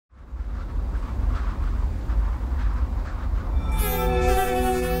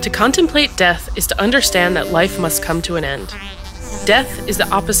To contemplate death is to understand that life must come to an end. Death is the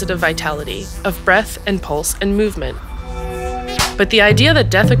opposite of vitality, of breath and pulse and movement. But the idea that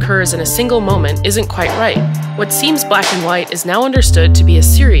death occurs in a single moment isn't quite right. What seems black and white is now understood to be a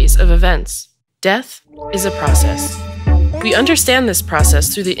series of events. Death is a process. We understand this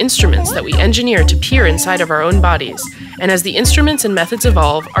process through the instruments that we engineer to peer inside of our own bodies, and as the instruments and methods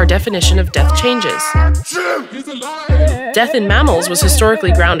evolve, our definition of death changes. Death in mammals was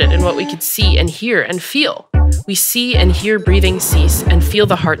historically grounded in what we could see and hear and feel. We see and hear breathing cease and feel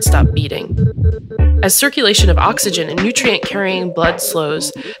the heart stop beating. As circulation of oxygen and nutrient-carrying blood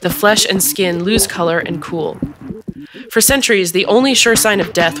slows, the flesh and skin lose color and cool. For centuries, the only sure sign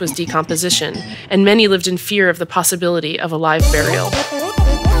of death was decomposition, and many lived in fear of the possibility of a live burial.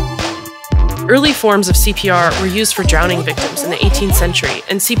 Early forms of CPR were used for drowning victims in the 18th century,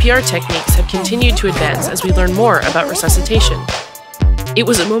 and CPR techniques have continued to advance as we learn more about resuscitation. It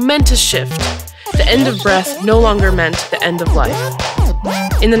was a momentous shift. The end of breath no longer meant the end of life.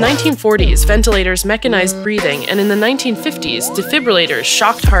 In the 1940s, ventilators mechanized breathing, and in the 1950s, defibrillators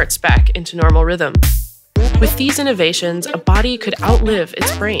shocked hearts back into normal rhythm. With these innovations, a body could outlive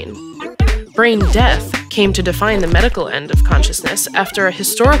its brain. Brain death came to define the medical end of consciousness after a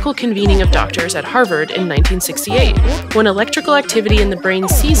historical convening of doctors at Harvard in 1968. When electrical activity in the brain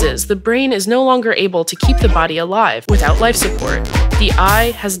ceases, the brain is no longer able to keep the body alive without life support. The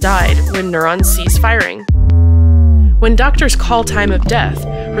eye has died when neurons cease firing. When doctors call time of death,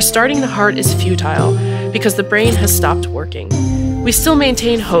 restarting the heart is futile because the brain has stopped working. We still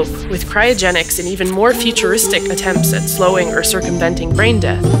maintain hope with cryogenics and even more futuristic attempts at slowing or circumventing brain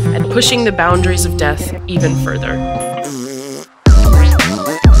death and pushing the boundaries of death even further.